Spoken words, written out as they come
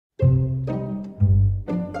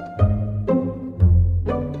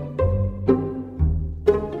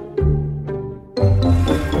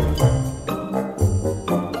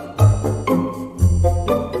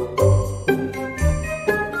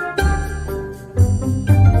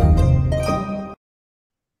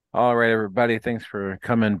All right, everybody. Thanks for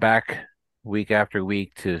coming back week after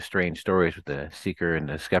week to Strange Stories with the Seeker and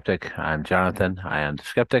the Skeptic. I'm Jonathan. I am the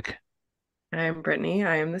Skeptic. I'm Brittany.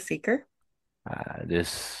 I am the seeker.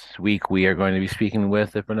 This week we are going to be speaking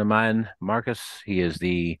with a friend of mine, Marcus. He is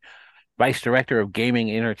the Vice Director of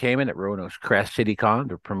Gaming Entertainment at Roanoke's Crest City Con,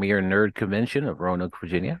 the premier nerd convention of Roanoke,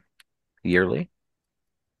 Virginia, yearly.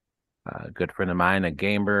 A good friend of mine, a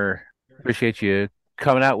gamer. Appreciate you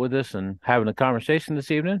coming out with us and having a conversation this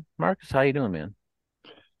evening. Marcus, how you doing, man?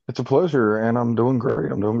 It's a pleasure, and I'm doing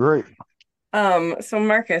great. I'm doing great. So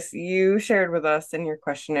Marcus, you shared with us in your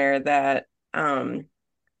questionnaire that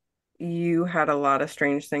you had a lot of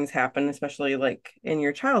strange things happen, especially like in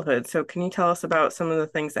your childhood. So can you tell us about some of the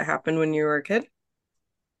things that happened when you were a kid?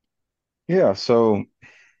 Yeah, so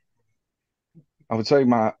I would say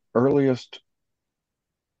my earliest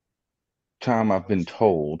time I've been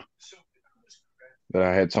told that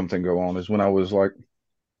I had something go on is when I was like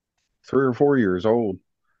 3 or 4 years old.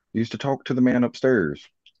 I used to talk to the man upstairs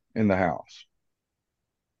in the house.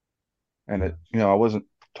 And I wasn't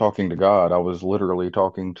talking to God. I was literally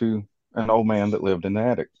talking to an old man that lived in the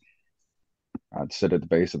attic. I'd sit at the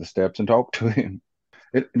base of the steps and talk to him.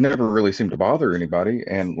 It never really seemed to bother anybody,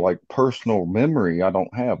 and like personal memory, I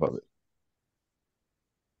don't have of it.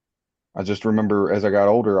 I just remember as I got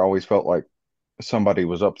older, I always felt like somebody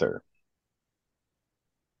was up there.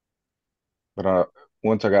 But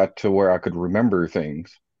once I got to where I could remember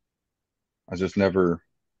things, I just never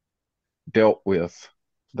dealt with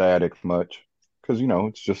the attic much because,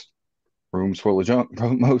 it's just rooms full of junk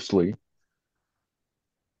mostly.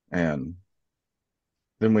 And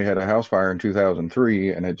then we had a house fire in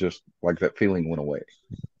 2003, and it just like that feeling went away.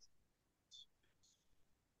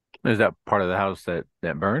 Is that part of the house that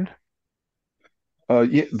burned?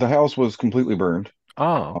 Yeah, the house was completely burned.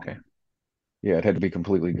 Oh, okay. Um, yeah, it had to be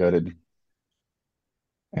completely gutted.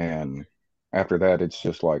 And after that, it's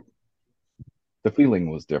just like the feeling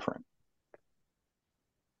was different.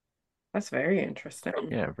 That's very interesting.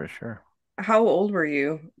 Yeah, for sure. How old were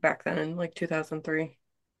you back then, in like 2003?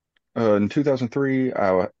 In 2003,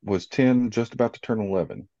 I was 10, just about to turn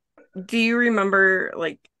 11. Do you remember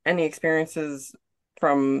like any experiences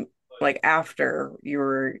from like after you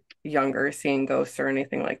were younger, seeing ghosts or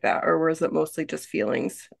anything like that? Or was it mostly just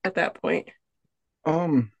feelings at that point?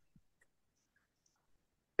 Um,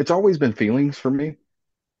 it's always been feelings for me,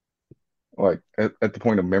 like at the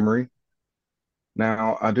point of memory.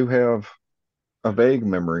 Now, I do have a vague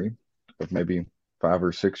memory of maybe 5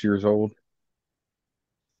 or 6 years old.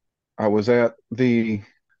 I was at the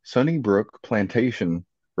Sunnybrook Plantation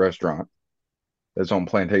restaurant that's on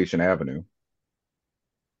Plantation Avenue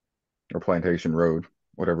or Plantation Road,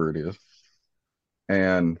 whatever it is.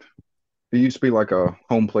 And it used to be like a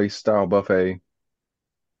home place style buffet.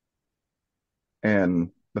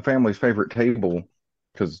 And the family's favorite table,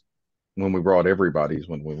 because when we brought everybody's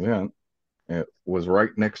when we went, it was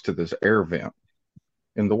right next to this air vent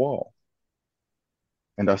in the wall.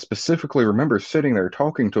 And I specifically remember sitting there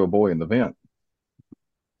talking to a boy in the vent.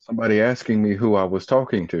 Somebody asking me who I was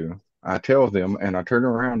talking to. I tell them, and I turn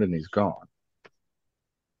around and he's gone.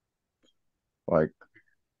 Like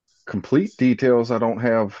complete details, I don't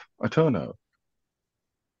have a ton of,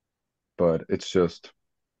 but it's just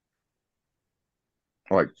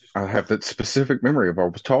like I have that specific memory of I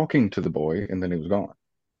was talking to the boy and then he was gone.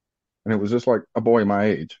 And it was just like a boy my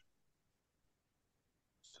age,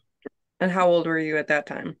 And how old were you at that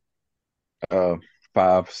time? uh,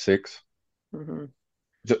 5, 6, Hmm.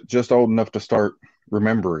 just old enough to start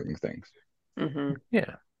remembering things. Hmm.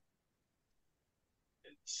 Yeah.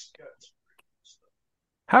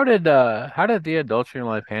 How did the adults in your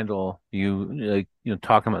life handle you like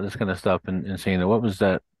talking about this kind of stuff and saying that what was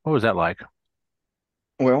that like?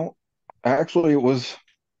 Well, actually,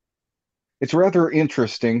 it's rather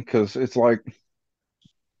interesting because it's like,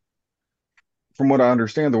 from what I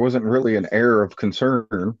understand, there wasn't really an air of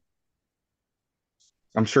concern.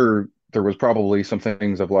 I'm sure there was probably some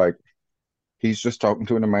things of like, he's just talking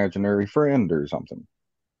to an imaginary friend or something.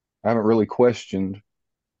 I haven't really questioned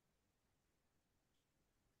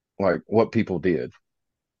like what people did,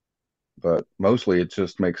 but mostly it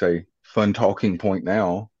just makes a fun talking point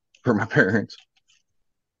now for my parents.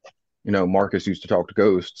 Marcus used to talk to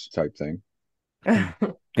ghosts type thing.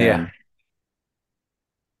 Hmm. Yeah. And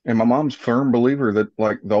and my mom's firm believer that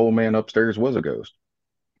like the old man upstairs was a ghost.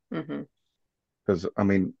 Hmm. Because I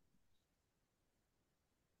mean,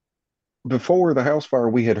 before the house fire,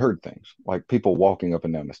 we had heard things like people walking up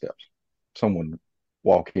and down the steps, someone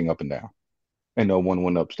walking up and down, and no one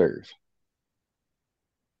went upstairs.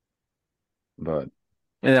 But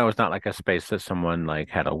And that was not like a space that someone like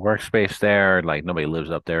had a workspace there, like nobody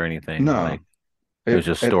lives up there or anything. No, Like it was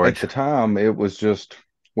just at storage. the time it was just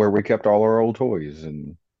where we kept all our old toys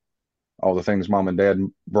and all the things mom and dad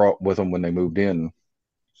brought with them when they moved in.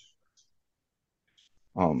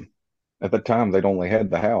 Um, at the time they'd only had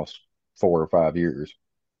the house 4 or 5 years.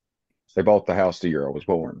 They bought the house the year I was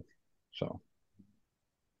born. So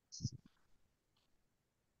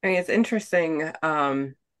I mean, it's interesting.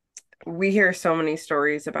 We hear so many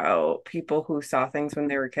stories about people who saw things when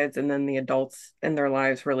they were kids and then the adults in their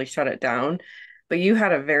lives really shut it down. But you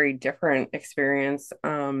had a very different experience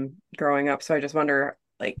growing up. So I just wonder,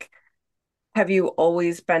 like, have you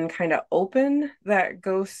always been kind of open that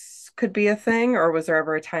ghosts could be a thing, or was there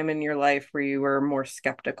ever a time in your life where you were more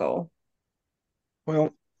skeptical?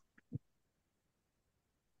 well,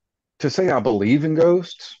 to say I believe in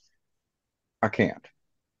ghosts, I can't.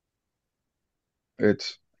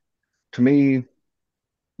 It's to me,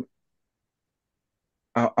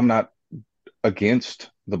 I'm not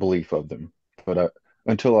against the belief of them, but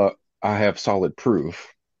until I have solid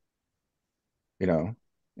proof, you know,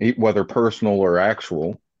 whether personal or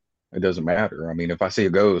actual, it doesn't matter. I mean, if I see a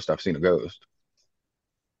ghost, I've seen a ghost.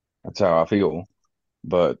 That's how I feel.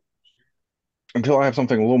 But until I have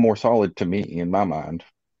something a little more solid to me in my mind,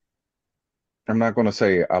 I'm not going to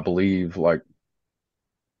say I believe like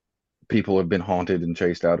people have been haunted and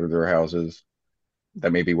chased out of their houses.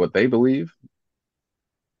 That may be what they believe,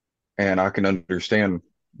 and I can understand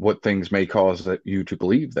what things may cause you to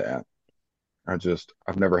believe that.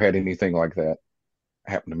 I've never had anything like that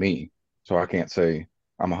happen to me, so I can't say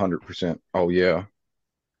I'm 100%. Oh yeah,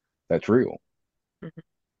 that's real. Mhm.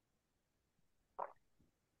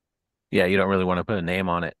 Yeah, you don't really want to put a name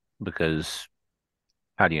on it because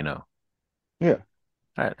how do you know? Yeah,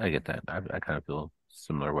 I get that. I kind of feel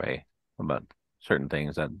similar way about certain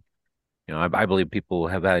things that, I believe people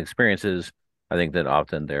have had experiences. I think that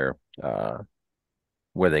often they're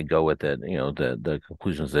where they go with it, the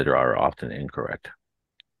conclusions that are often incorrect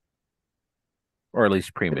or at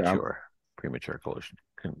least yeah, premature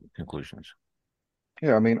conclusions.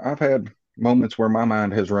 yeah. I mean, I've had moments where my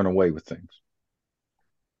mind has run away with things,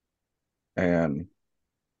 and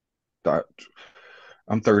I,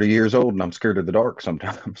 I'm 30 years old and I'm scared of the dark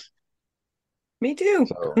sometimes. Me too.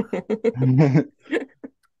 So,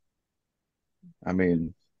 I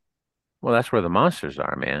mean, Well, that's where the monsters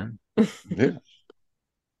are, man. yeah,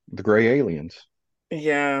 the gray aliens.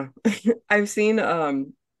 Yeah. I've seen a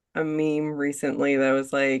meme recently that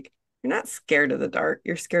was like, you're not scared of the dark,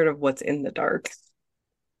 you're scared of what's in the dark.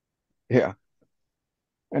 Yeah,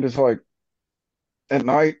 and it's like at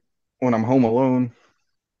night when I'm home alone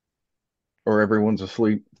or everyone's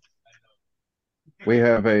asleep, we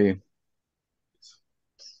have a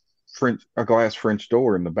glass French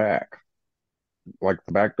door in the back, like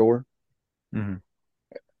the back door, Hmm.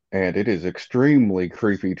 and it is extremely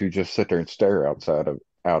creepy to just sit there and stare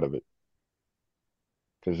out of it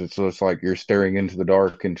because it's just like you're staring into the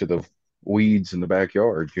dark into the weeds in the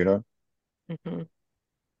backyard, you know. Mhm.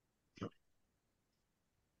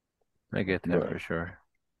 I get that But for sure.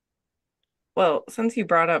 Well, since you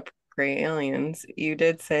brought up gray aliens, you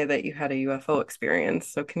did say that you had a UFO experience.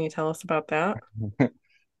 So can you tell us about that?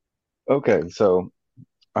 okay, so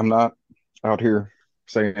I'm not out here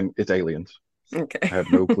saying it's aliens. Okay. I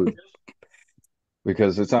have no clue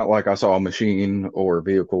because it's not like I saw a machine or a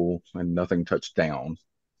vehicle and nothing touched down.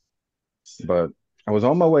 But I was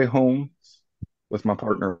on my way home with my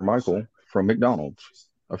partner Michael from McDonald's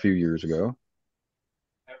a few years ago,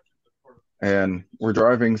 and we're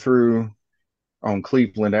driving through on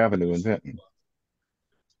Cleveland Avenue in Benton.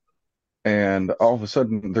 And all of a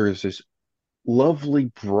sudden, there's this lovely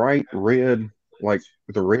bright red, like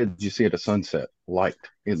the red you see at a sunset, light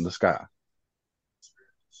in the sky.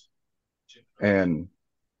 And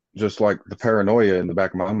just like the paranoia in the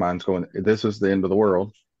back of my mind's going, this is the end of the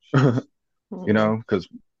world, Mhm. because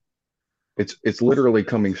it's literally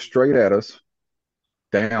coming straight at us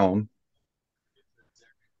down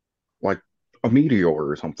like a meteor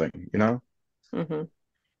or something. Mhm.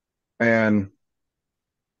 And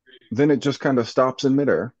then it just kind of stops in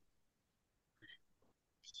midair,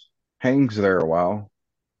 hangs there a while,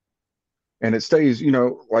 and it stays,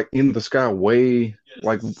 like in the sky way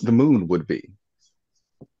like the moon would be.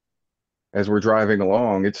 As we're driving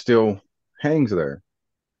along, it still hangs there.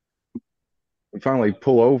 We finally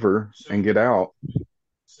pull over and get out,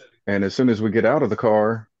 and as soon as we get out of the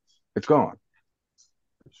car, it's gone.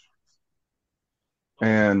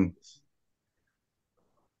 And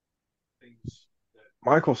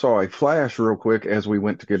Michael saw a flash real quick as we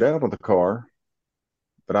went to get out of the car,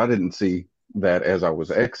 but I didn't see that as I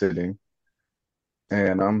was exiting.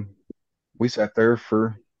 And we sat there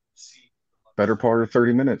for better part of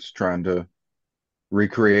 30 minutes trying to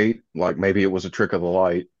recreate, like maybe it was a trick of the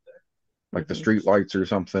light, like the Mhm. street lights or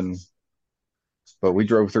something. But we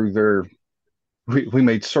drove through there. We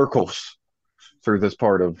made circles through this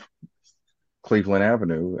part of Cleveland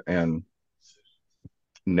Avenue and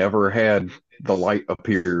never had the light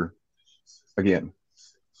appear again.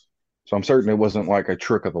 So I'm certain it wasn't like a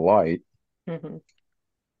trick of the light. Mhm.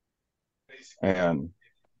 And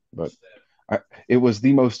but I, it was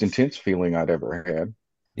the most intense feeling I'd ever had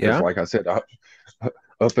because, Yeah. like I said,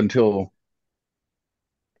 up until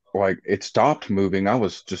like it stopped moving, I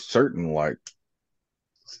was just certain like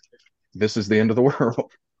this is the end of the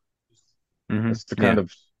world. That's the Yeah. kind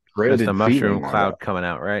of That's the dreaded mushroom feeling I cloud got. coming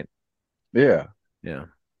out, right? Yeah. Yeah.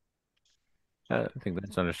 I think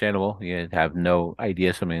that's understandable. You have no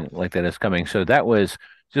idea something like that is coming. So that was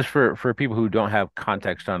just for people who don't have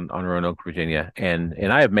context on Roanoke, Virginia, and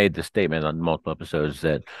I have made the statement on multiple episodes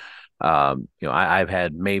that I've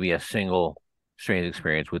had maybe a single strange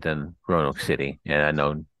experience within Roanoke City,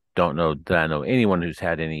 and don't know that I know anyone who's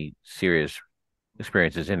had any serious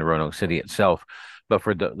experiences in Roanoke City itself. But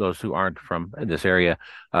for those who aren't from this area,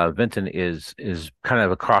 Vinton is kind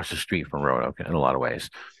of across the street from Roanoke in a lot of ways.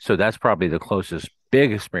 So that's probably the closest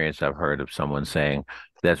big experience I've heard of someone saying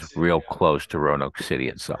that's real close to Roanoke City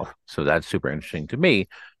itself. So that's super interesting to me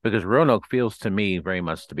because Roanoke feels to me very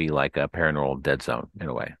much to be like a paranormal dead zone in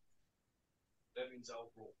a way.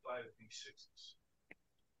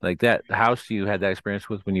 Like that house you had that experience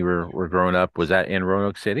with when you were growing up, was that in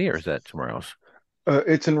Roanoke City or is that somewhere else?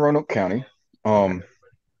 It's in Roanoke County. Okay.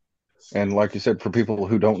 And like you said, for people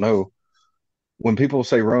who don't know, when people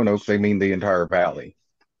say Roanoke, they mean the entire valley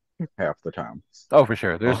half the time. Oh, for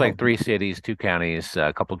sure. There's like Um, three cities, two counties,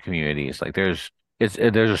 a couple communities. Like there's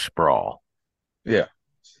a sprawl. yeah,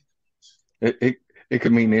 it it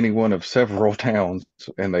could mean any one of several towns,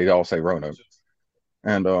 and they all say Roanoke.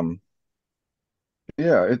 And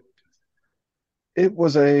yeah, it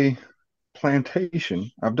was a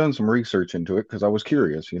plantation. I've done some research into it because I was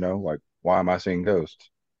curious, like why am I seeing ghosts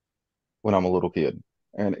when I'm a little kid?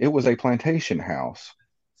 And it was a plantation house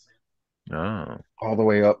Oh, all the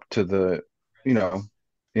way up to the, you know,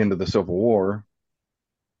 end of the Civil War,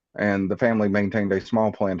 and the family maintained a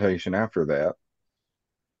small plantation after that,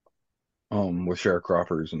 with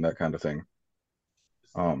sharecroppers and that kind of thing.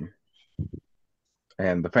 Um,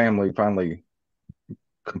 and the family finally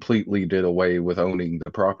completely did away with owning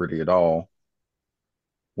the property at all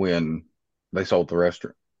when they sold the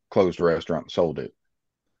restaurant, closed the restaurant, and sold it.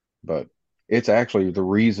 But it's actually the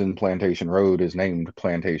reason Plantation Road is named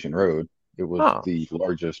Plantation Road. It was oh, the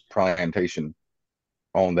largest plantation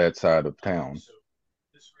on that side of town.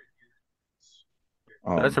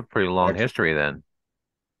 that's a Um, pretty long actually, history then.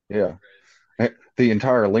 yeah, the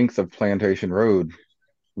entire length of Plantation Road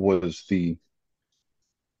was the,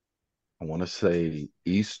 I want to say,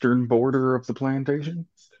 eastern border of the plantation.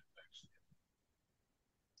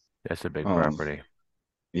 That's a big Um, property.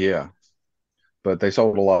 yeah, but they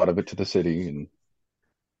sold a lot of it to the city, and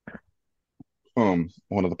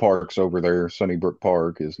one of the parks over there, Sunnybrook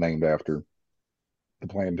Park, is named after the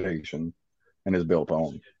plantation and is built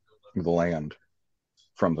on the land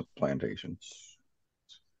from the plantation.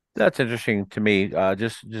 That's interesting to me.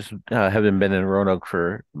 Just having been in Roanoke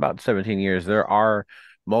for about 17 years, there are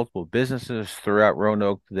multiple businesses throughout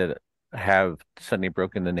Roanoke that have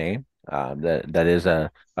Sunnybrook in the name. That is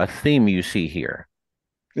a theme you see here.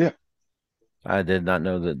 Yeah, I did not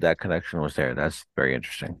know that that connection was there. That's very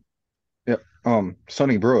interesting. yeah.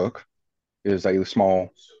 Sunnybrook is a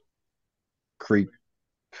small creek,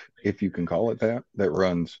 if you can call it that, that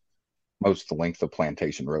runs most of the length of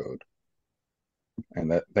Plantation Road,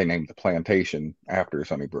 and that they named the plantation after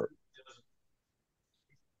Sunnybrook.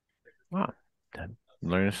 Wow.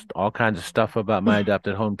 Learned all kinds of stuff about my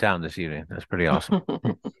adopted hometown this evening. That's pretty awesome.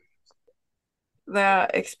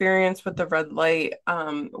 That experience with the red light,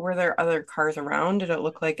 were there other cars around? Did it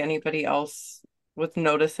look like anybody else was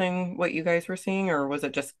noticing what you guys were seeing, or was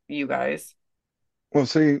it just you guys? Well,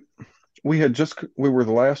 see, we were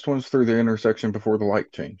the last ones through the intersection before the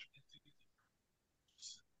light changed,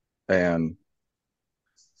 and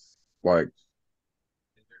like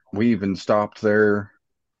we even stopped there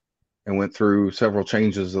and went through several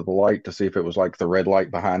changes of the light to see if it was like the red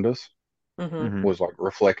light behind us Hmm. Hmm. was like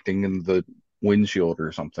reflecting in the windshield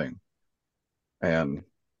or something. And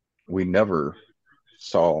we never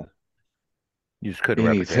saw You just couldn't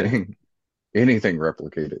replicate it. anything, anything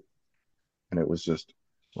replicated. And it was just,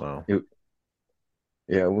 Wow. it,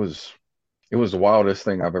 yeah, it was the wildest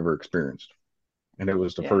thing I've ever experienced. And it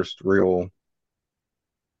was the Yeah. first real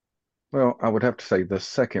Well, I would have to say the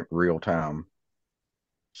second real time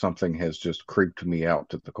something has just creeped me out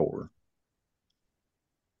to the core.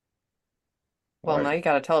 Well, now Like, you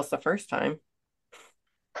got to tell us the first time.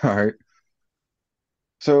 all right.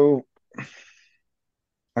 So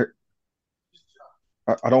I,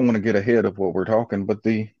 I don't want to get ahead of what we're talking, but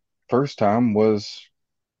the first time was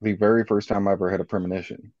the very first time I ever had a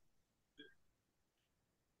premonition.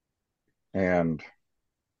 And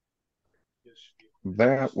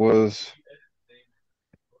that was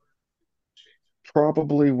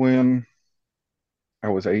probably when I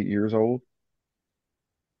was 8 years old.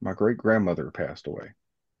 My great grandmother passed away.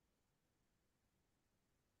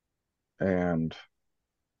 And,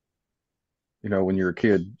 when you're a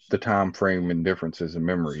kid, the time frame and differences in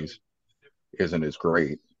memories isn't as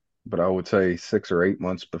great. But I would say 6 or 8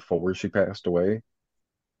 months before she passed away,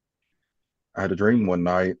 I had a dream one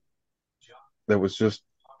night that was just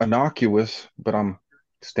innocuous, but I'm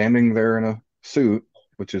standing there in a suit,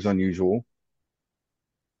 which is unusual.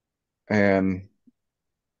 And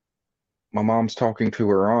my mom's talking to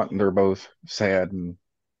her aunt, and they're both sad and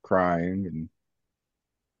crying. And,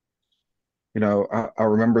 I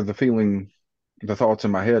remember the feeling, the thoughts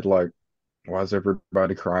in my head like, why is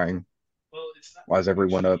everybody crying? Why is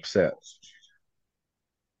everyone upset?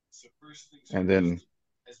 And then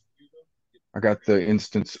I got the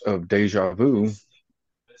instance of deja vu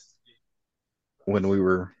when we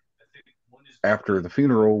were after the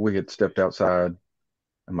funeral. We had stepped outside,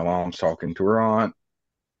 and my mom's talking to her aunt,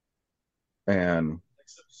 and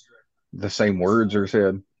the same words are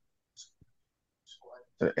said.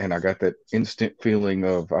 And I got that instant feeling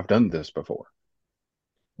of I've done this before.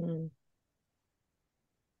 Mm.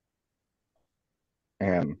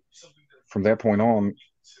 And from that point on,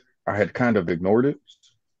 I had kind of ignored it,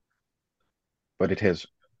 but it has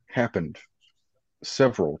happened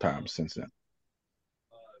several times since then.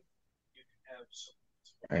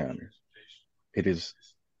 And it is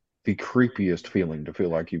the creepiest feeling to feel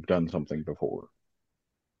like you've done something before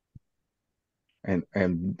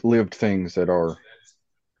and lived things that are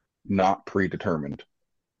not predetermined,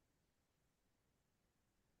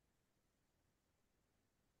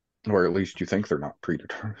 or at least you think they're not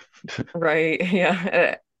predetermined. Right. Yeah.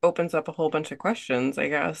 It opens up a whole bunch of questions, I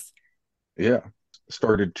guess. Yeah,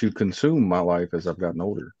 started to consume my life as I've gotten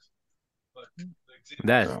older.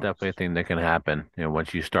 That's So definitely a thing that can happen.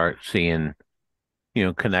 Once you start seeing,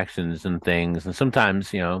 connections and things, and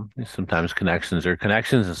sometimes, sometimes connections are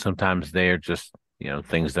connections, and sometimes they are just,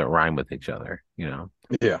 things that rhyme with each other.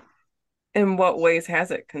 yeah. In what ways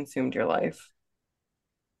has it consumed your life?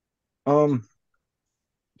 Um,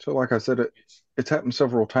 so like I said, it's happened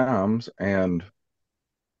several times, and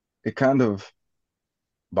it kind of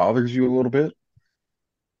bothers you a little bit,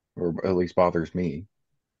 or at least bothers me,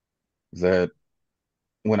 that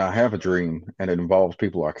when I have a dream and it involves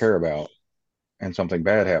people I care about and something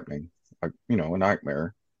bad happening, like, a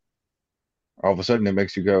nightmare, all of a sudden it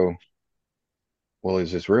makes you go, well,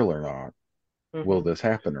 is this real or not? Will Hmm. this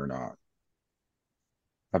happen or not?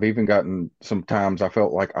 I've even gotten sometimes I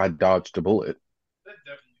felt like I dodged a bullet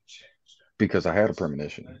because I had a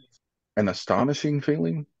premonition. An astonishing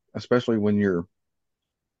feeling, especially when you're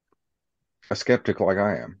a skeptic like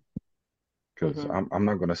I am, because Hmm. I'm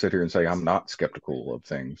not going to sit here and say I'm not skeptical of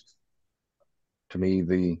things. To me,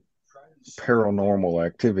 the paranormal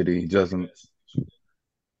activity doesn't,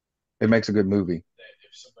 it makes a good movie,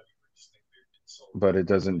 but it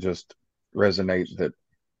doesn't just resonate that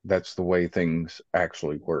that's the way things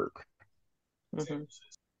actually work. Hmm.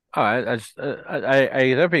 Oh, I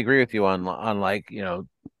definitely agree with you on like,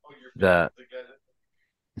 the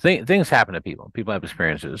things happen to people. People have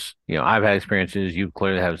experiences. I've had experiences. You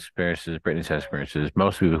clearly have experiences. Brittany's had experiences.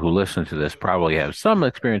 Most people who listen to this probably have some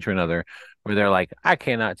experience or another where they're like, I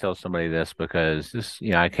cannot tell somebody this because this,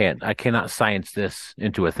 I cannot science this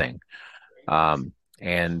into a thing.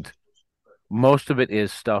 And most of it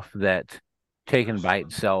is stuff that taken by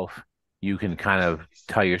itself, you can kind of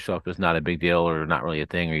tell yourself is not a big deal or not really a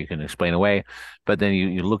thing, or you can explain away. But then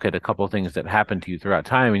you look at a couple of things that happen to you throughout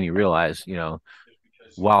time and you realize,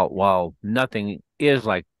 while nothing is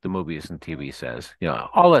like the movies and TV says,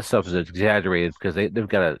 all that stuff is exaggerated because they've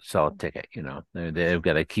got to sell a ticket, they've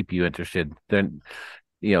got to keep you interested. Then,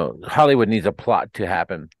 Hollywood needs a plot to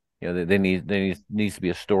happen. Needs to be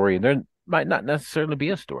a story. There might not necessarily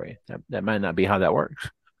be a story. That might not be how that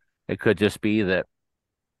works. It could just be that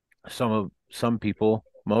some people,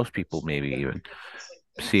 most people maybe even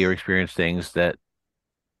see or experience things that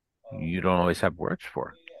you don't always have words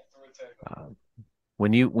for. Um,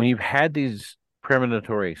 when you've had these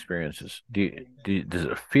premonitory experiences, does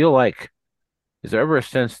it feel like is there ever a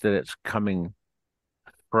sense that it's coming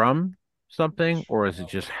from something, or is it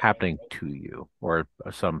just happening to you, or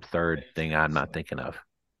some third thing I'm not thinking of?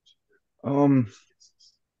 Um,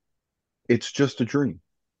 it's just a dream.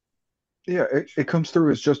 Yeah, it comes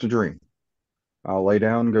through as just a dream. I'll lay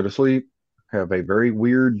down, go to sleep, have a very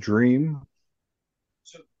weird dream.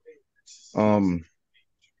 Um,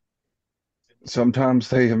 Sometimes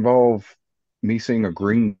they involve me seeing a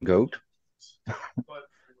green goat,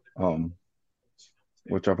 um,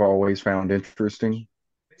 which I've always found interesting.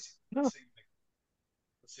 Oh,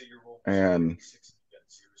 And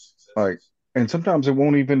like, and sometimes it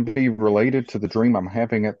won't even be related to the dream I'm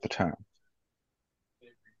having at the time.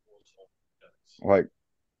 Like,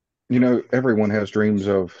 everyone has dreams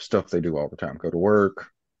of stuff they do all the time, go to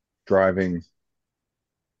work, driving,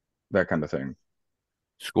 that kind of thing.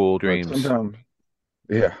 school But dreams. sometimes,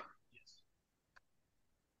 yeah,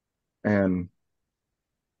 and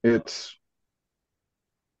it's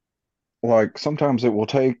like sometimes it will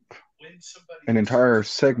take an entire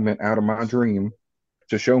segment out of my dream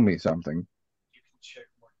to show me something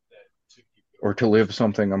or to live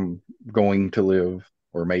something I'm going to live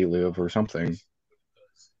or may live or something.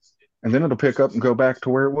 And then it'll pick up and go back to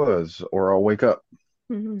where it was, or I'll wake up.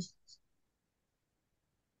 Hmm.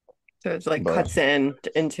 So it's like But cuts in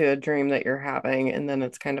into a dream that you're having, and then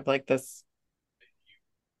it's kind of like this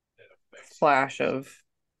flash of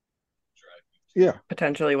yeah,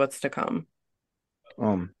 potentially what's to come.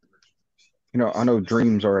 um, I know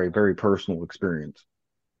dreams are a very personal experience,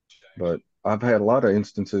 but I've had a lot of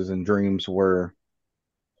instances in dreams where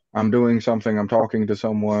I'm doing something, I'm talking to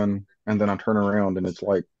someone, and then I turn around and it's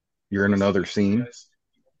like you're in another scene.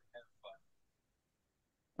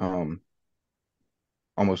 Um,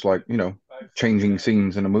 Almost like, changing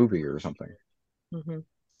scenes in a movie or something. Hmm.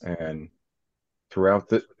 And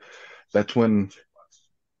throughout that's when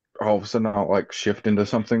all of a sudden I'll like shift into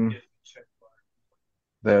something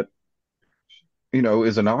that,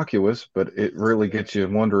 is innocuous, but it really gets you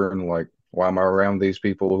wondering like, why am I around these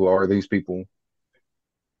people? Who are these people?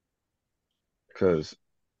 Because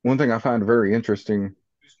one thing I find very interesting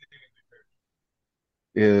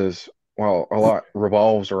is while a lot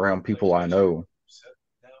revolves around people I know,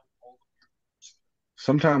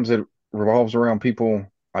 sometimes it revolves around people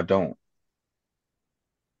I don't.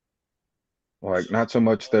 Like, not so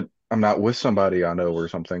much that I'm not with somebody I know or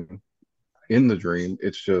something in the dream.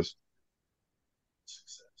 It's just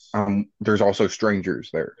there's also strangers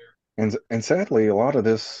there. And sadly, a lot of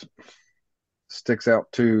this sticks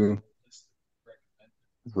out to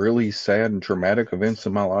really sad and traumatic events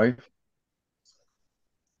in my life.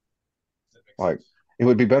 Like, it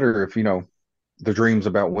would be better if, the dreams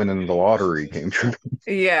about winning the lottery came true.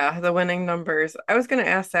 Yeah, the winning numbers. I was going to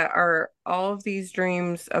ask that, are all of these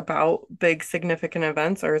dreams about big significant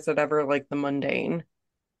events, or is it ever like the mundane?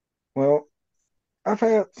 Well, I've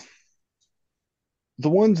had the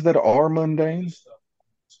ones that are mundane,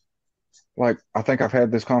 like, I think I've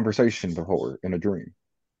had this conversation before in a dream,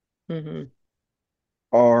 Hmm.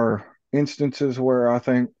 are instances where I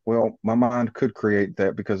think, well, my mind could create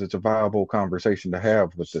that because it's a viable conversation to have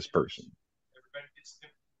with this person.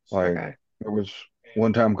 Like, Okay. there was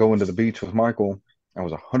one time going to the beach with Michael. I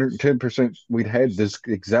was 110%. We'd had this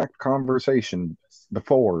exact conversation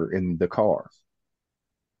before in the car.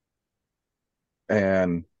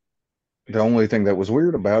 And the only thing that was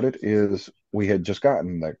weird about it is we had just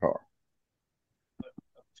gotten that car.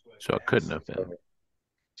 So it couldn't have been. So,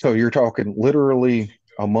 so you're talking literally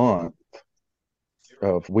a month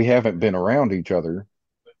of we haven't been around each other.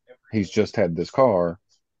 He's just had this car,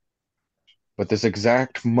 but this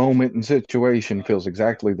exact moment and situation feels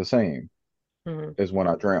exactly the same Hmm. as when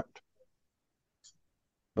I dreamt.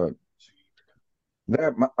 But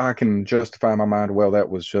that I can justify in my mind, well, that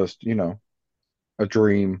was just, a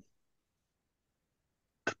dream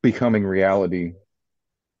becoming reality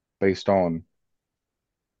based on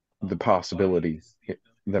the possibility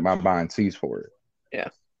that my mind sees for it. Yeah.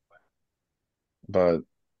 But,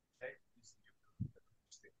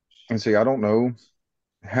 and see, I don't know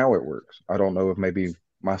how it works. I don't know if maybe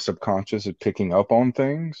my subconscious is picking up on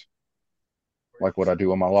things like what I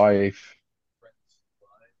do in my life,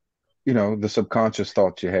 the subconscious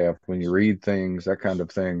thoughts you have when you read things, that kind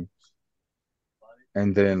of thing.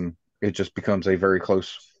 And then it just becomes a very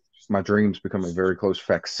close, my dreams become a very close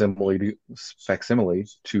facsimile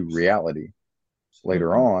to reality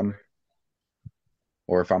later Hmm. on,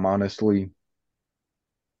 or if I'm honestly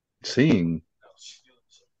seeing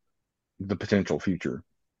the potential future.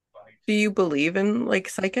 Do you believe in like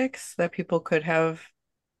psychics, that people could have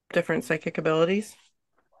different psychic abilities?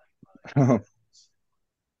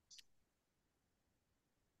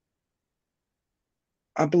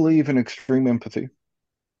 I believe in extreme empathy.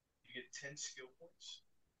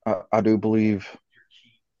 I do believe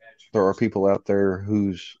there are people out there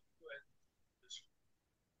whose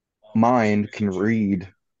mind can read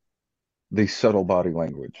the subtle body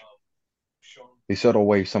language, the subtle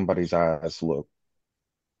way somebody's eyes look.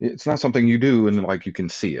 It's not something you do and like you can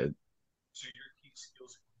see it,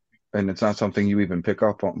 and it's not something you even pick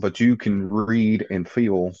up on, but you can read and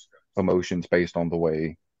feel emotions based on the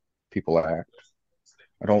way people act.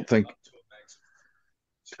 I don't think,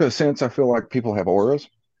 to a sense, I feel like people have auras,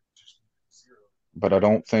 but I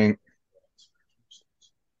don't think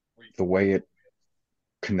the way it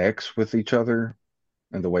connects with each other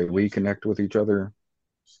and the way we connect with each other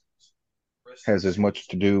has as much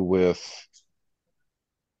to do with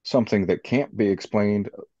something that can't be explained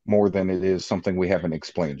more than it is something we haven't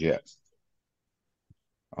explained yet.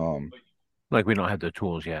 Um, Like we don't have the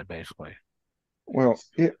tools yet, basically. well,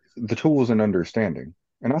 the tools and understanding,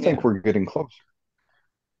 and I Yeah. think we're getting close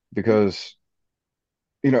because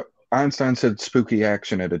you know Einstein said spooky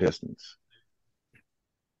action at a distance,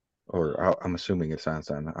 or I'm assuming it's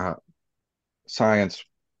Einstein. Science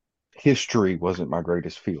history wasn't my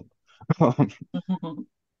greatest field.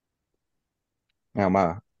 Now,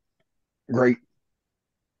 my great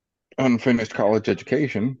unfinished college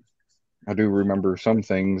education, I do remember some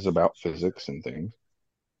things about physics and things,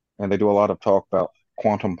 and they do a lot of talk about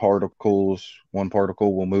quantum particles. One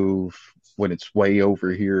particle will move when it's way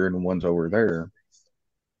over here and one's over there.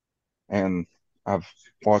 And I've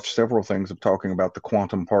watched several things of talking about the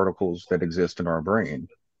quantum particles that exist in our brain.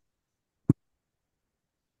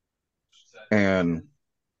 And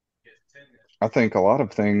I think a lot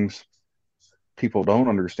of things people don't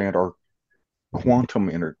understand are quantum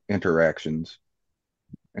interactions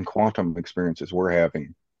and quantum experiences we're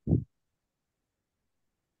having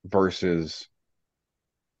versus,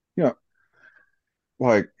 you know,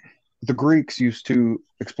 like the Greeks used to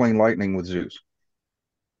explain lightning with Zeus,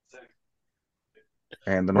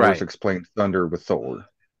 and the Norse Right. explained thunder with Thor.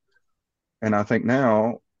 And I think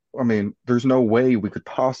now, I mean, there's no way we could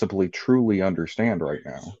possibly truly understand right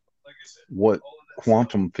now what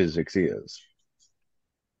quantum physics is.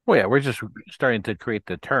 Well, yeah, we're just starting to create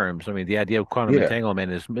the terms. I mean, the idea of quantum Yeah,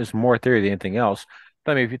 entanglement is more theory than anything else.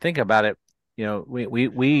 But I mean, if you think about it,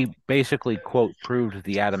 we basically quote proved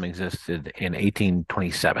the atom existed in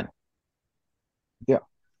 1827. yeah,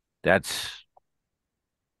 That's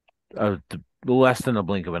less than a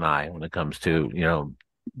blink of an eye when it comes to,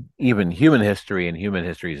 even human history, and human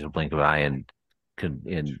history is a blink of an eye in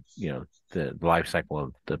the life cycle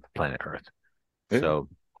of the planet Earth. yeah, So,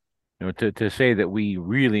 to say that we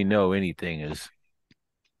really know anything is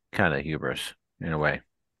kind of hubris in a way.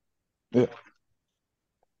 yeah,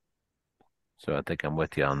 So I think I'm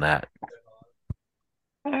with you on that.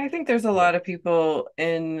 I think there's a lot of people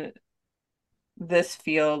in this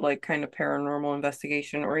field, like kind of paranormal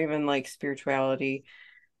investigation or even like spirituality.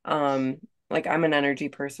 Um, like I'm an energy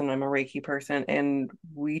person, I'm a Reiki person, and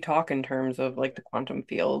we talk in terms of like the quantum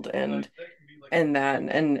field and that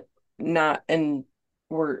and not and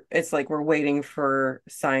we're it's like we're waiting for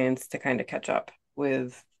science to kind of catch up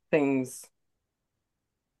with things.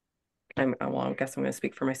 I guess I'm going to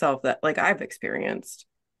speak for myself that like I've experienced,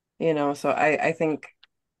 so I think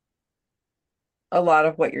a lot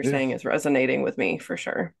of what you're yeah, saying is resonating with me for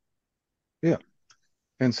sure. yeah.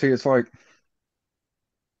 And see, it's like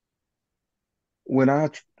when I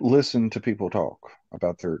listen to people talk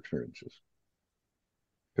about their experiences,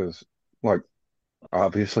 because like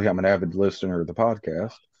obviously I'm an avid listener of the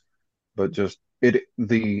podcast, but just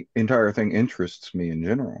the entire thing interests me in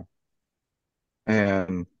general.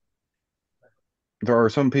 And there are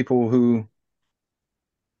some people who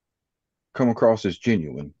come across as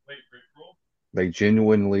genuine. They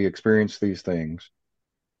genuinely experience these things.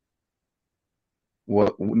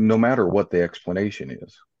 No matter what the explanation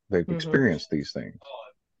is, they've Hmm. experienced these things,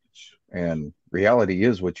 and reality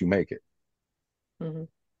is what you make it. Hmm.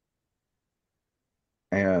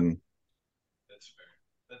 And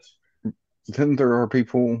then there are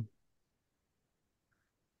people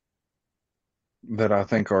that I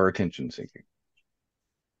think are attention seeking,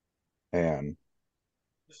 and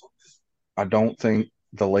I don't think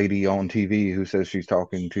the lady on TV who says she's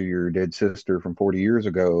talking to your dead sister from 40 years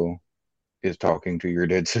ago is talking to your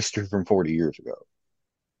dead sister from 40 years ago.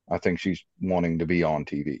 I think she's wanting to be on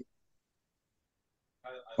TV.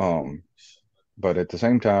 Um, but at the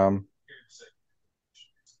same time,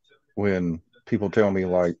 when people tell me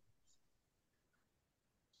like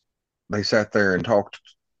they sat there and talked,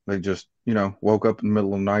 they just, woke up in the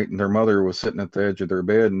middle of the night and their mother was sitting at the edge of their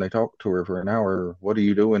bed and they talked to her for an hour. What are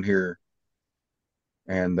you doing here?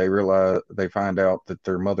 And they find out that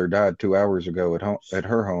their mother died 2 hours ago at home, at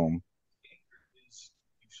her home.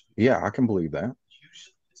 Yeah, I can believe that.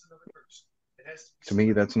 To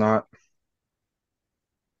me, that's not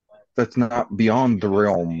beyond the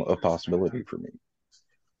realm of possibility for me.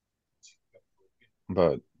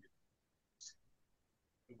 But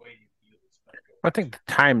I think the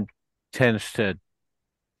time tends to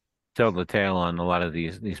tell the tale on a lot of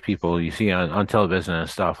these people you see on television and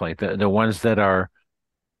stuff like the ones that are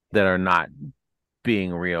not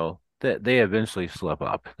being real, that they eventually slip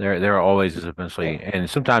up. There always is yeah, eventually, and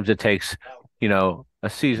sometimes it takes, a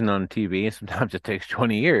season on TV, and sometimes it takes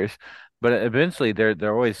 20 years, but eventually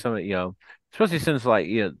they're always some, especially since like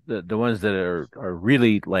the ones that are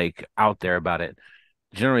really like out there about it.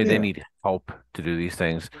 Generally, they yeah, need help to do these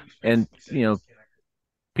things, and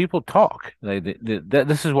people talk.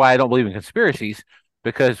 This is why I don't believe in conspiracies,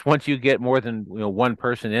 because once you get more than one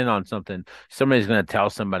person in on something, somebody's going to tell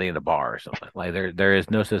somebody in a bar or something. Like there is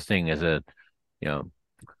no such thing as a you know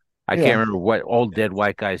I can't yeah, remember what old dead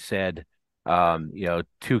white guy said.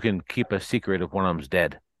 Two can keep a secret if one of them's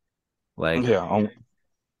dead. Like yeah.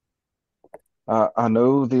 I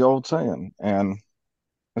know the old saying, and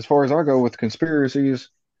as far as I go with conspiracies,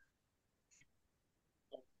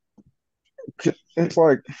 it's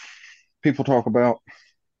like people talk about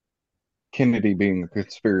Kennedy being a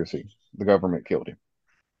conspiracy. The government killed him,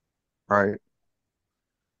 right?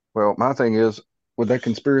 Well, my thing is, would that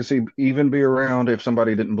conspiracy even be around if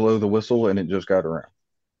somebody didn't blow the whistle and it just got around?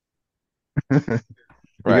 You get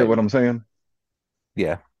right, what I'm saying?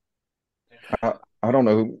 yeah, I, I don't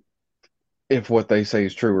know if what they say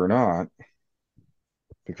is true or not,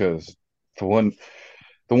 because the one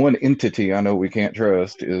the one entity I know we can't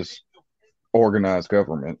trust is organized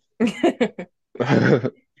government.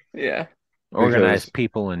 Yeah. Because organized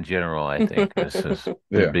people in general. I think this is the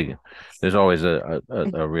yeah, big. There's always a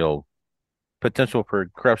real potential for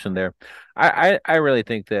corruption there. I really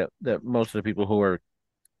think that most of the people who are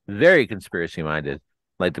very conspiracy minded,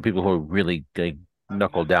 like the people who are really they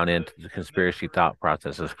knuckle down into the conspiracy thought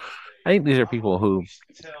processes, I think these are people who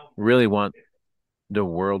really want the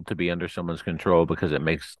world to be under someone's control because it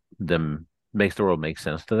makes the world make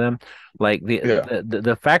sense to them. Like yeah,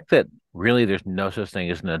 the fact that really there's no such thing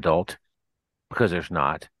as an adult because there's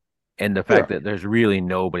not, and the yeah, fact that there's really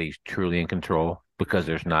nobody truly in control because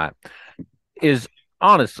there's not is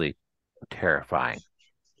honestly terrifying,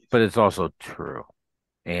 but it's also true.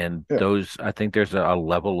 And yeah, those, I think there's a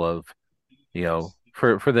level of,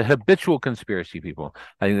 for the habitual conspiracy people,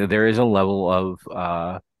 I think that there is a level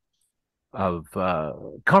of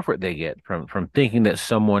comfort they get from thinking that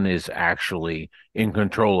someone is actually in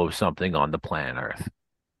control of something on the planet Earth.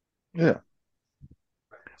 yeah.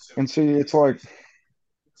 And see, it's like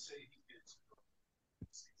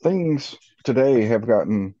things today have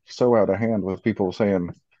gotten so out of hand with people saying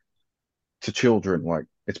to children, like,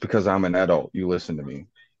 it's because I'm an adult, you listen to me.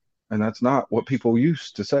 And that's not what people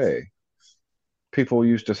used to say. People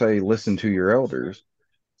used to say, listen to your elders.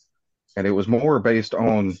 And it was more based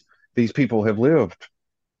on these people have lived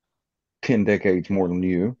 10 decades more than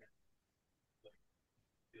you.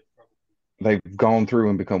 They've gone through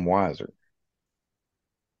and become wiser.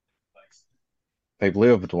 They've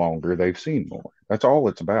lived longer. They've seen more. That's all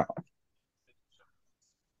it's about.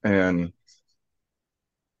 And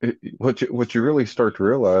what you really start to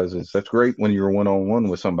realize is that's great when you're one on one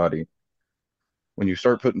with somebody. When you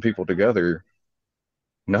start putting people together,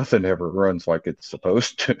 nothing ever runs like it's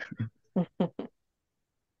supposed to.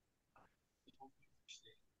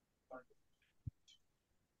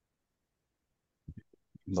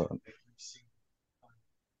 But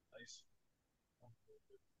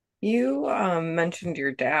You mentioned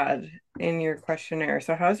your dad in your questionnaire.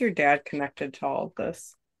 So how's your dad connected to all of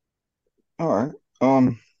this? all right.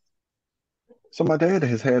 So my dad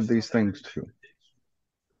has had these things too.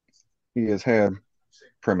 He has had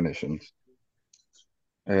premonitions,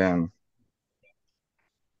 and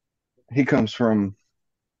he comes from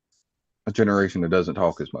a generation that doesn't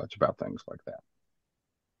talk as much about things like that.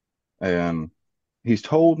 And he's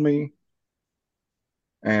told me,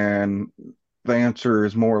 and the answer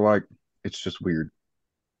is more like it's just weird.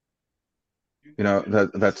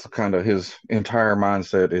 That's kind of his entire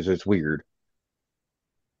mindset is it's weird,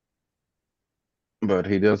 but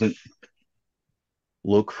he doesn't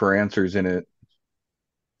look for answers in it.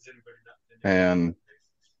 And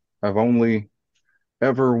I've only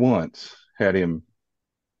ever once had him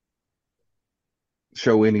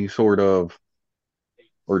show any sort of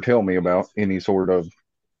or tell me about any sort of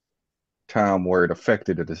time where it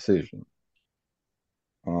affected a decision.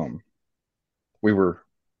 Um, we were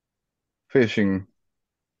fishing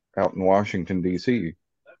out in Washington, D.C.,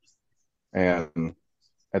 and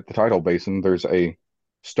at the tidal basin, there's a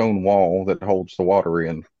stone wall that holds the water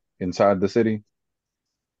in. inside the city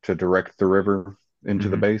to direct the river into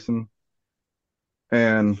the Hmm. basin.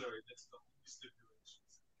 And,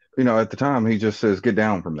 at the time, he just says, get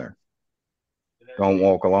down from there. Don't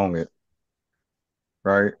walk along it.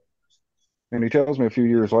 Right. And he tells me a few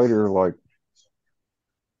years later, like,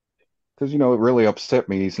 because, it really upset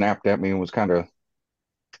me. He snapped at me and was kind of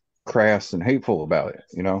crass and hateful about it.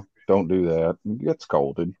 Don't do that. It gets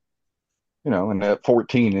scolded. And at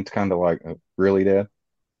 14, it's kind of like, really, Dad?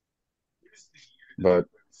 But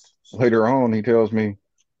later on, he tells me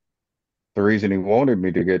the reason he wanted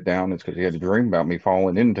me to get down is because he had a dream about me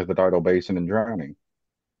falling into the tidal basin and drowning.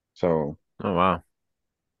 So, Oh, wow.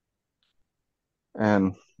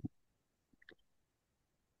 and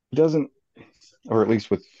he doesn't, or at least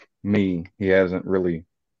with me, he hasn't really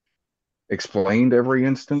explained every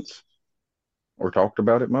instance or talked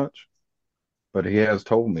about it much. But he has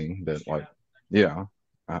told me that, like, yeah,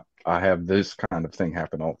 I have this kind of thing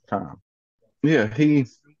happen all the time. Yeah, he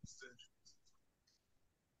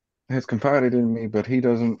has confided in me, but he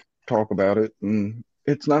doesn't talk about it. And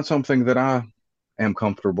it's not something that I am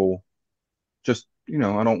comfortable. Just,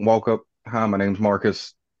 I don't walk up, hi, my name's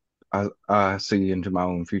Marcus. I see into my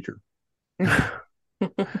own future.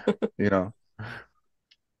 You know,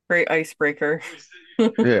 Great icebreaker.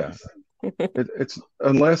 yeah. It's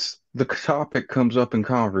unless the topic comes up in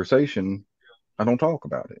conversation, I don't talk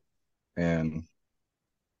about it. And,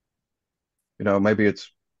 maybe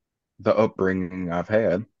it's the upbringing I've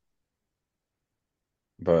had,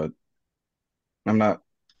 but I'm not,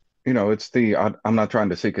 I'm not trying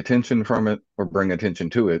to seek attention from it or bring attention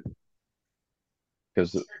to it.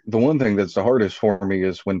 Because the one thing that's the hardest for me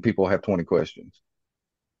is when people have 20 questions.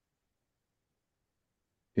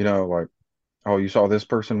 Like, oh, you saw this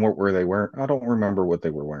person, what were they wearing? I don't remember what they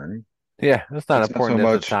were wearing. Yeah, that's not It's not so important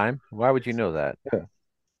at the much, time. Why would you know that? yeah.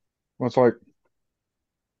 Well, it's like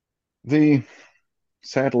the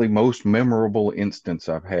sadly most memorable instance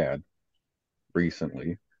I've had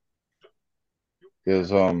recently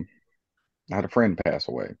is I had a friend pass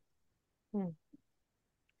away. Hmm.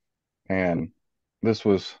 And this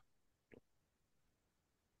was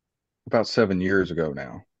about 7 years ago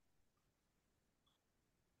now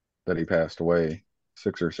that he passed away,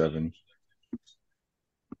 6 or 7.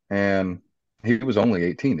 And he was only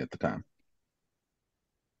 18 at the time.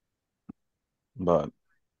 But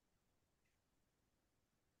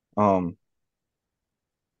um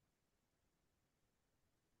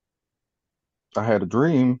I had a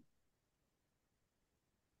dream,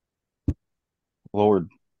 Lord,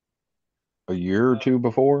 a year or two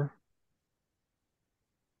before,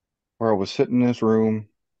 where I was sitting in this room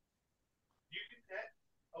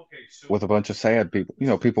with a bunch of sad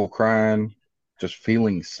people, people crying, just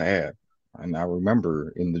feeling sad. And I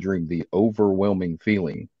remember in the dream the overwhelming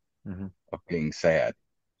feeling Hmm. of being sad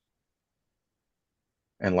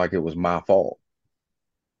and like it was my fault.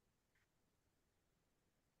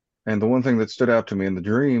 And the one thing that stood out to me in the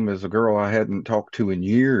dream is a girl I hadn't talked to in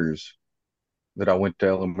years that I went to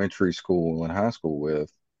elementary school and high school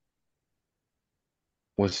with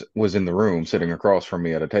was in the room sitting across from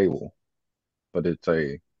me at a table. But it's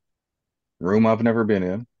a room I've never been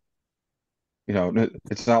in.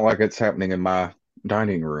 It's not like it's happening in my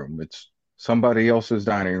dining room. It's somebody else's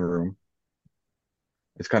dining room.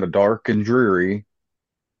 It's kind of dark and dreary,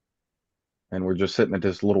 and we're just sitting at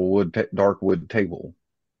this little dark wood table.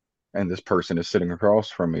 And this person is sitting across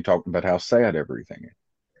from me talking about how sad everything is.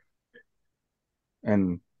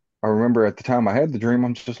 And I remember at the time I had the dream,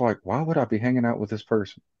 I'm just like, why would I be hanging out with this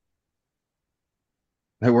person?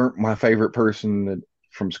 They weren't my favorite person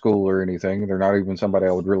from school or anything. They're not even somebody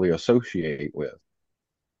I would really associate with.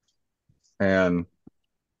 And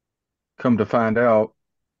come to find out,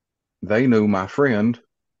 they knew my friend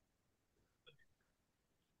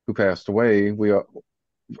who passed away.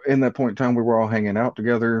 In that point in time, we were all hanging out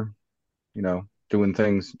together, doing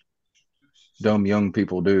things dumb young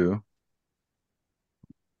people do.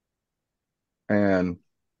 And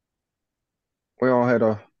we all had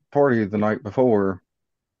a party the night before,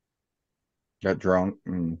 got drunk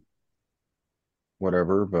and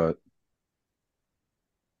whatever, but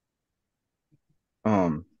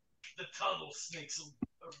um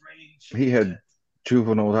he had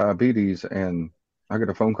juvenile diabetes, and I got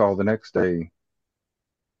a phone call the next day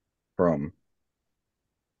from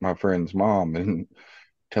my friend's mom and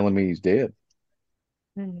telling me he's dead.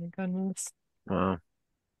 Oh my goodness. Uh,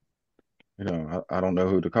 I don't know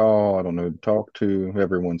who to call. I don't know who to talk to.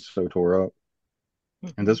 Everyone's so tore up.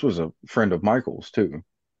 And Mhm. this was a friend of Michael's too.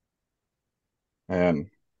 And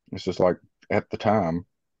it's just like at the time,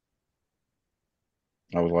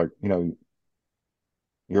 I was like,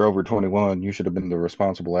 you're over 21. You should have been the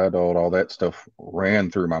responsible adult. All that stuff ran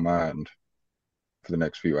through my mind for the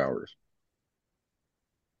next few hours.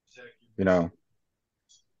 You know,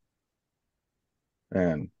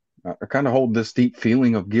 and I kind of hold this deep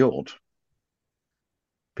feeling of guilt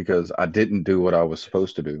because I didn't do what I was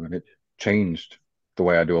supposed to do, and it changed the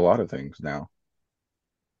way I do a lot of things now.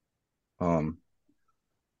 Um,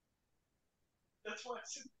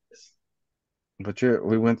 but yeah,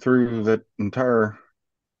 we went through that entire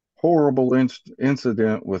horrible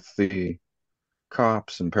incident with the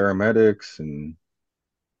cops and paramedics and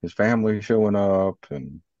his family showing up,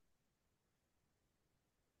 and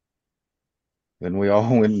then we all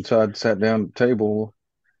went inside, sat down at the table,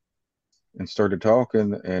 and started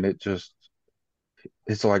talking, and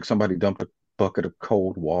it's like somebody dumped a bucket of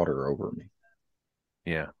cold water over me.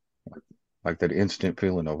 Yeah. Like that instant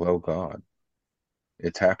feeling of, oh God,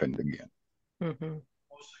 it's happened again. Hmm.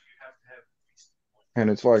 And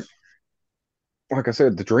it's like I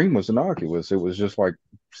said, the dream was innocuous. It was just like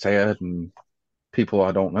sad and people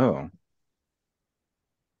I don't know.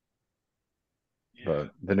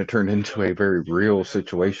 But then it turned into a very real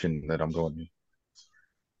situation that I'm going,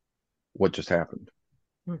 what just happened?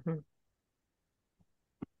 Hmm.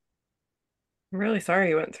 I'm really sorry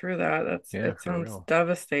you went through that. Yeah, It for sounds real.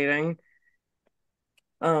 devastating.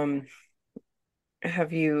 Um,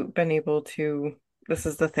 have you been able to, this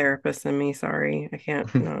is the therapist in me, sorry, I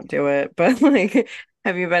can't not do it, but like,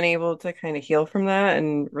 have you been able to kind of heal from that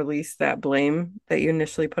and release that blame that you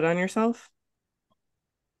initially put on yourself?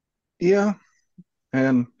 Yeah.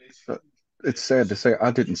 And uh, it's sad to say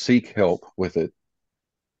I didn't seek help with it.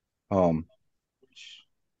 Um,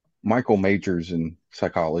 Michael majors in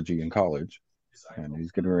psychology in college, and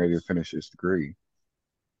he's getting ready to finish his degree.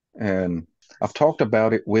 And I've talked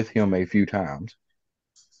about it with him a few times.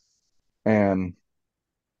 And,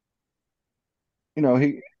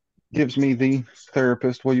 he gives me the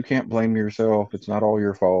therapist, well, you can't blame yourself. It's not all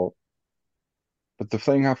your fault. But the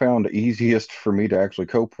thing I found easiest for me to actually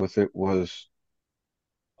cope with it was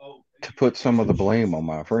to put some of the blame on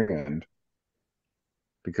my friend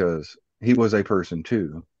because he was a person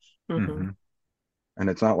too. Hmm. Hmm. And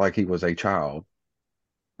it's not like he was a child.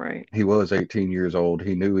 Right. He was 18 years old.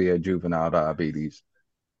 He knew he had juvenile diabetes.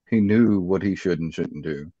 He knew what he should and shouldn't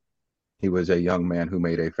do. He was a young man who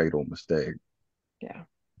made a fatal mistake, Yeah.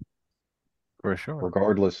 For sure.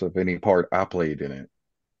 regardless of any part I played in it.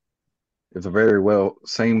 It's a very well,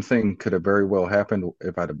 same thing could have very well happened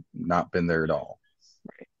if I'd have not been there at all.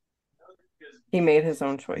 Right. He made his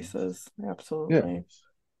own choices. Yeah. Absolutely.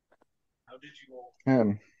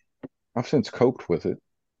 And I've since coped with it.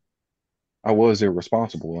 I was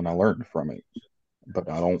irresponsible and I learned from it, but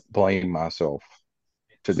I don't blame myself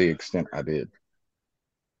to the extent I did.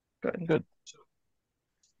 Good. Good.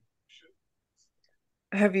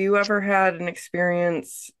 Have you ever had an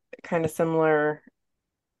experience kind of similar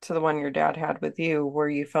to the one your dad had with you, where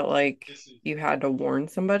you felt like you had to warn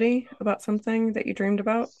somebody about something that you dreamed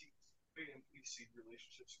about?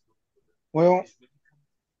 Well,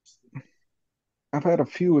 I've had a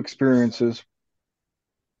few experiences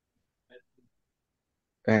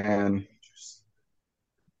and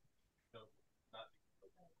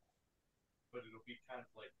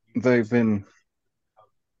they've been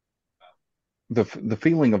the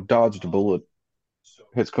feeling of dodged a bullet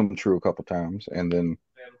has come true a couple times. And then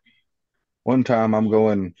one time I'm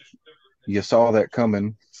going, you saw that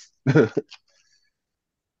coming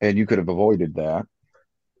and you could have avoided that.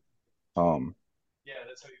 Um,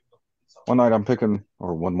 one night I'm picking,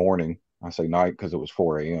 or one morning, I say night because it was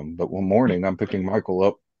 4 a.m., but one morning I'm picking Michael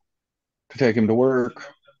up to take him to work.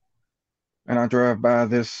 And I drive by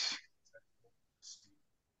this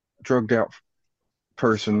drugged out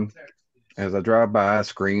person. As I drive by,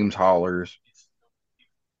 screams, hollers,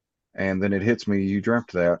 and then it hits me. You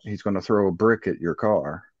dreamt that. He's going to throw a brick at your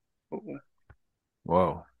car. Ooh.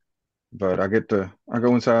 Whoa. But I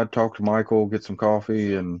go inside, talk to Michael, get some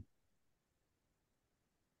coffee, and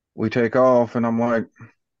we take off. And I'm like,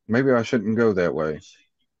 maybe I shouldn't go that way.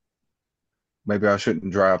 Maybe I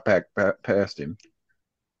shouldn't drive past him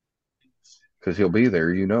because he'll be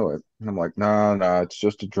there. You know it. And I'm like, nah, nah, it's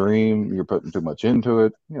just a dream. You're putting too much into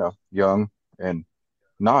it. Young and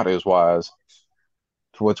not as wise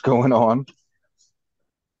to what's going on.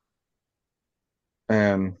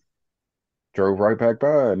 And drove right back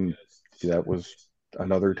by. And that was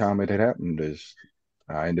another time it had happened is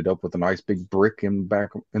I ended up with a nice big brick in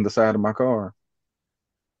back in the side of my car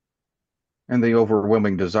and the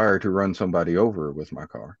overwhelming desire to run somebody over with my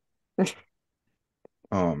car.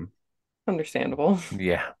 Um, Understandable.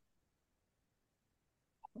 Yeah.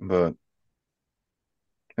 but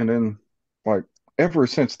and then like ever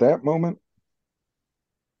since that moment,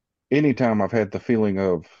 anytime I've had the feeling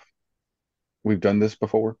of we've done this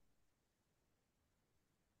before,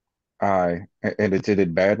 and it's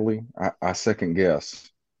ended badly, I second guess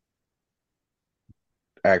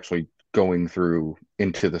actually going through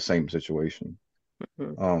into the same situation.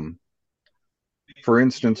 Mhm. Um, for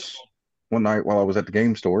instance, one night while I was at the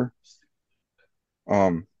game store,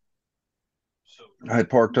 um, I had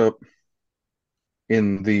parked up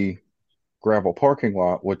in the gravel parking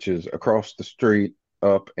lot, which is across the street,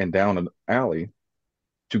 up and down an alley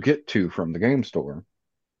to get to from the game store.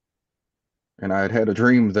 And I had had a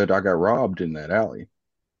dream that I got robbed in that alley.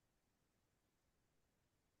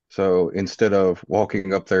 So instead of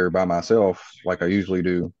walking up there by myself like I usually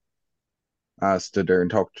do, I stood there and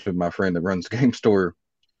talked to my friend that runs the game store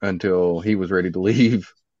until he was ready to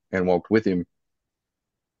leave and walked with him.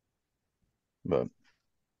 But,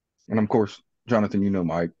 and of course, Jonathan, you know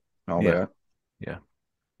Mike and all Yeah, that. yeah,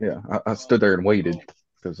 Yeah, I stood there and waited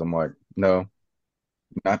because I'm like, no,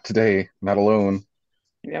 not today, not alone.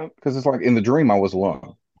 Yep. Because it's like in the dream, I was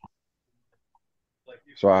alone.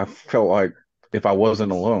 So I felt like if I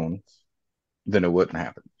wasn't alone, then it wouldn't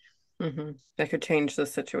happen. That could change the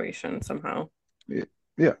situation somehow. Yeah,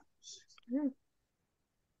 yeah, Yeah.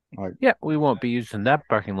 like, yeah. We won't be using that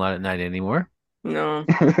parking lot at night anymore. No.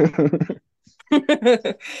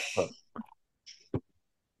 but,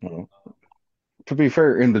 well, to be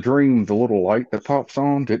fair, in the dream, the little light that pops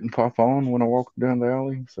on didn't pop on when I walked down the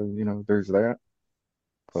alley. So, there's that.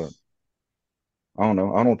 But I don't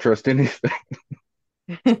know. I don't trust anything.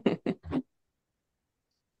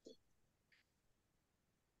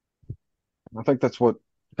 I think that's what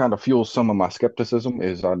kind of fuels some of my skepticism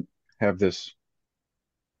is I have this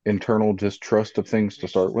internal distrust of things to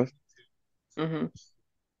start with. hmm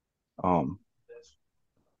Um,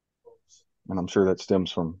 and I'm sure that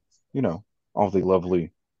stems from, you know, all the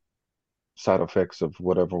lovely side effects of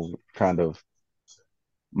whatever kind of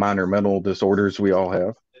minor mental disorders we all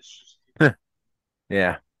have.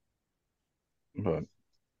 Yeah, But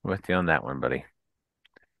with you on that one, buddy.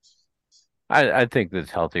 I think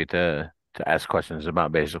that's healthy to ask questions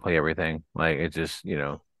about basically everything. Like it's just,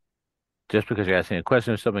 just because you're asking a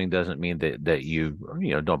question or something doesn't mean that you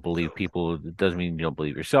don't believe people. It doesn't mean you don't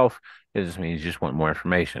believe yourself. It just means you just want more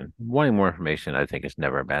information. Wanting more information, I think, is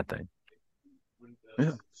never a bad thing.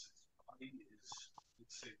 yeah,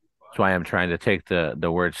 That's why I'm trying to take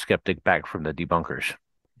the word skeptic back from the debunkers.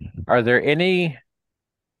 Are there any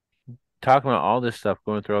talking about all this stuff,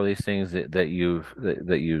 going through all these things that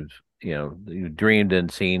you've dreamed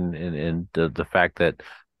and seen, and the fact that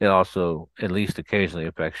it also at least occasionally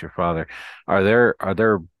affects your father? Are there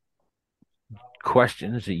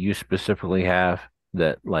questions that you specifically have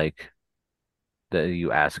that that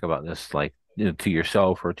you ask about this, like to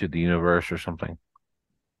yourself or to the universe or something?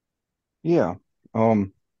 yeah.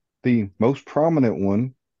 Um, the most prominent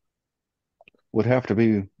one would have to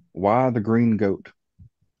be why the green goat?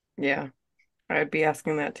 Yeah, I'd be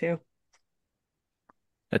asking that too.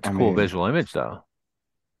 That's a I cool mean, visual image, though.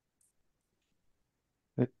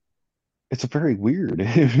 it, it's a very weird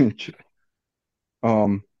image.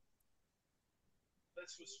 Um,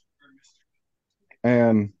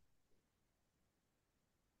 and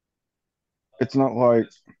it's not like,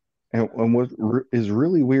 and what is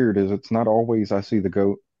really weird is it's not always I see the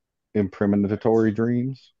goat in premonitory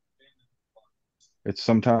dreams. It's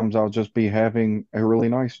sometimes I'll just be having a really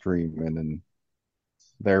nice dream, and then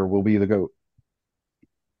there will be the goat.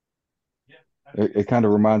 It kind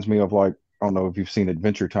of reminds me of like, I don't know if you've seen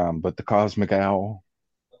Adventure Time, but the cosmic owl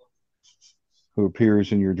who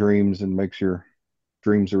appears in your dreams and makes your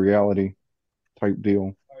dreams a reality type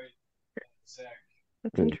deal.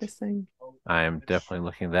 That's It's, interesting. I am definitely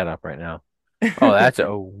looking that up right now. Oh, that's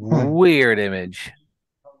a weird image.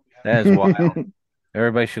 That is wild.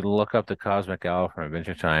 Everybody should look up the Cosmic Owl from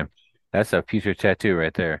Adventure Time. That's a future tattoo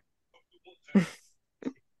right there.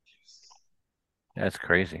 That's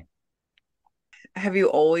crazy. Have you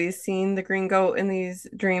always seen the green goat in these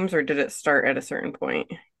dreams, or did it start at a certain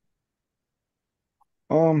point?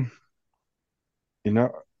 um, you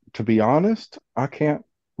know, to be honest, I can't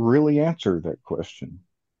really answer that question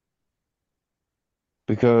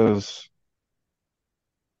because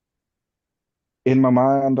in my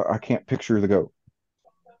mind, I can't picture the goat.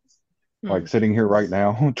 Hmm. Like sitting here right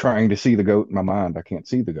now, trying to see the goat in my mind, I can't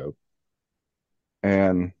see the goat.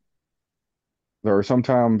 And there are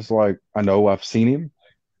sometimes like I know I've seen him,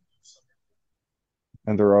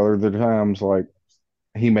 and there are other times like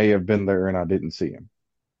he may have been there and I didn't see him.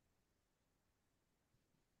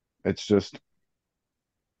 It's just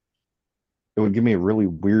it would give me a really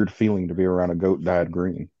weird feeling to be around a goat dyed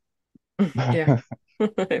green. Yeah.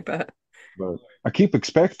 I bet. But I keep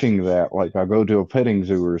expecting that. Like I go to a petting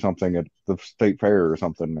zoo or something at the state fair or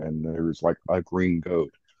something, and there's like a green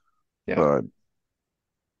goat. Yeah.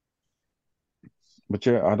 But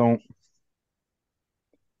yeah, I don't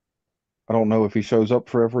know if he shows up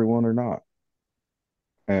for everyone or not.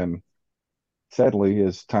 And sadly,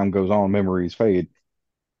 as time goes on, memories fade,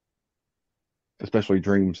 especially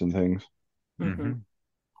dreams and things. Hmm. Hmm.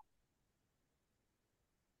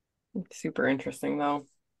 Super interesting though.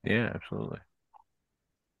 Yeah, absolutely.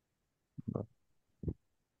 But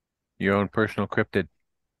Your own personal cryptid.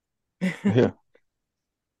 yeah,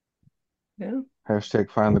 Yeah. hashtag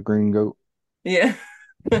find the green goat. Yeah.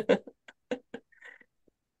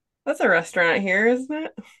 That's a restaurant here, isn't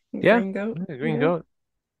it? Yeah, Green Goat. yeah, green Yeah. goat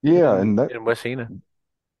Yeah, in and Wesina.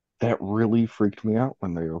 that really freaked me out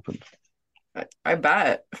when they opened. I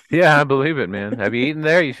bet. Yeah, I believe it, man. Have you eaten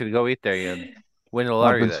there? You should go eat there. You win the I've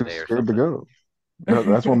lottery been that too day or scared to something. go.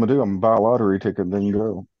 That's what I'm gonna do. I'm gonna buy a lottery ticket, then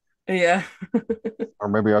go. Yeah. Or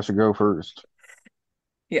maybe I should go first.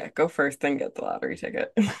 Yeah, go first, then get the lottery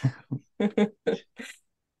ticket.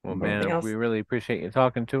 Well, But Anything man, we else? really appreciate you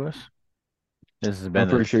talking to us. This has I been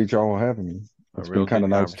appreciate y'all having me. a It's been real kind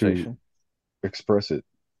good of nice to conversation. express it.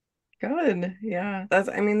 Good. Yeah.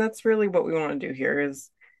 I mean, that's really what we want to do here is,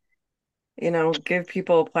 give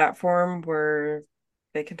people a platform where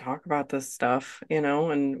they can talk about this stuff,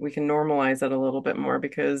 and we can normalize it a little bit more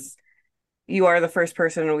because you are the first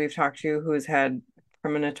person we've talked to who's had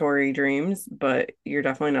premonitory dreams, but you're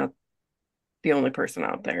definitely not the only person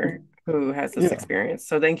out there who has this Yeah, experience.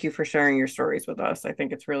 So thank you for sharing your stories with us. I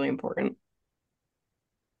think it's really important.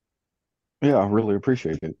 yeah, I really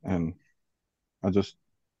appreciate it. And I just,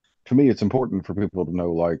 to me, it's important for people to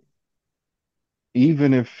know, like,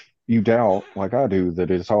 even if you doubt, like I do,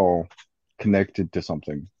 that it's all connected to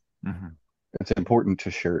something, Hmm. it's important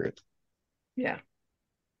to share it, Yeah,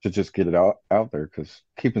 to just get it out there, because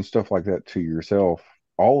keeping stuff like that to yourself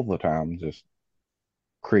all the time just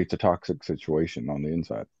creates a toxic situation on the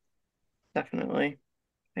inside. definitely.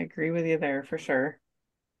 I agree with you there for sure.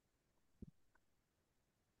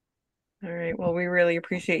 All right. Well, we really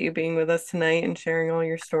appreciate you being with us tonight and sharing all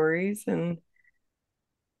your stories, and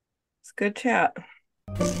it's good chat.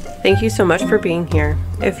 Thank you so much for being here.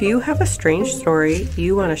 If you have a strange story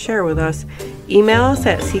you want to share with us, email us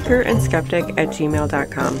at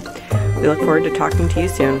seekerandskeptic@gmail.com. We look forward to talking to you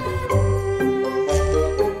soon.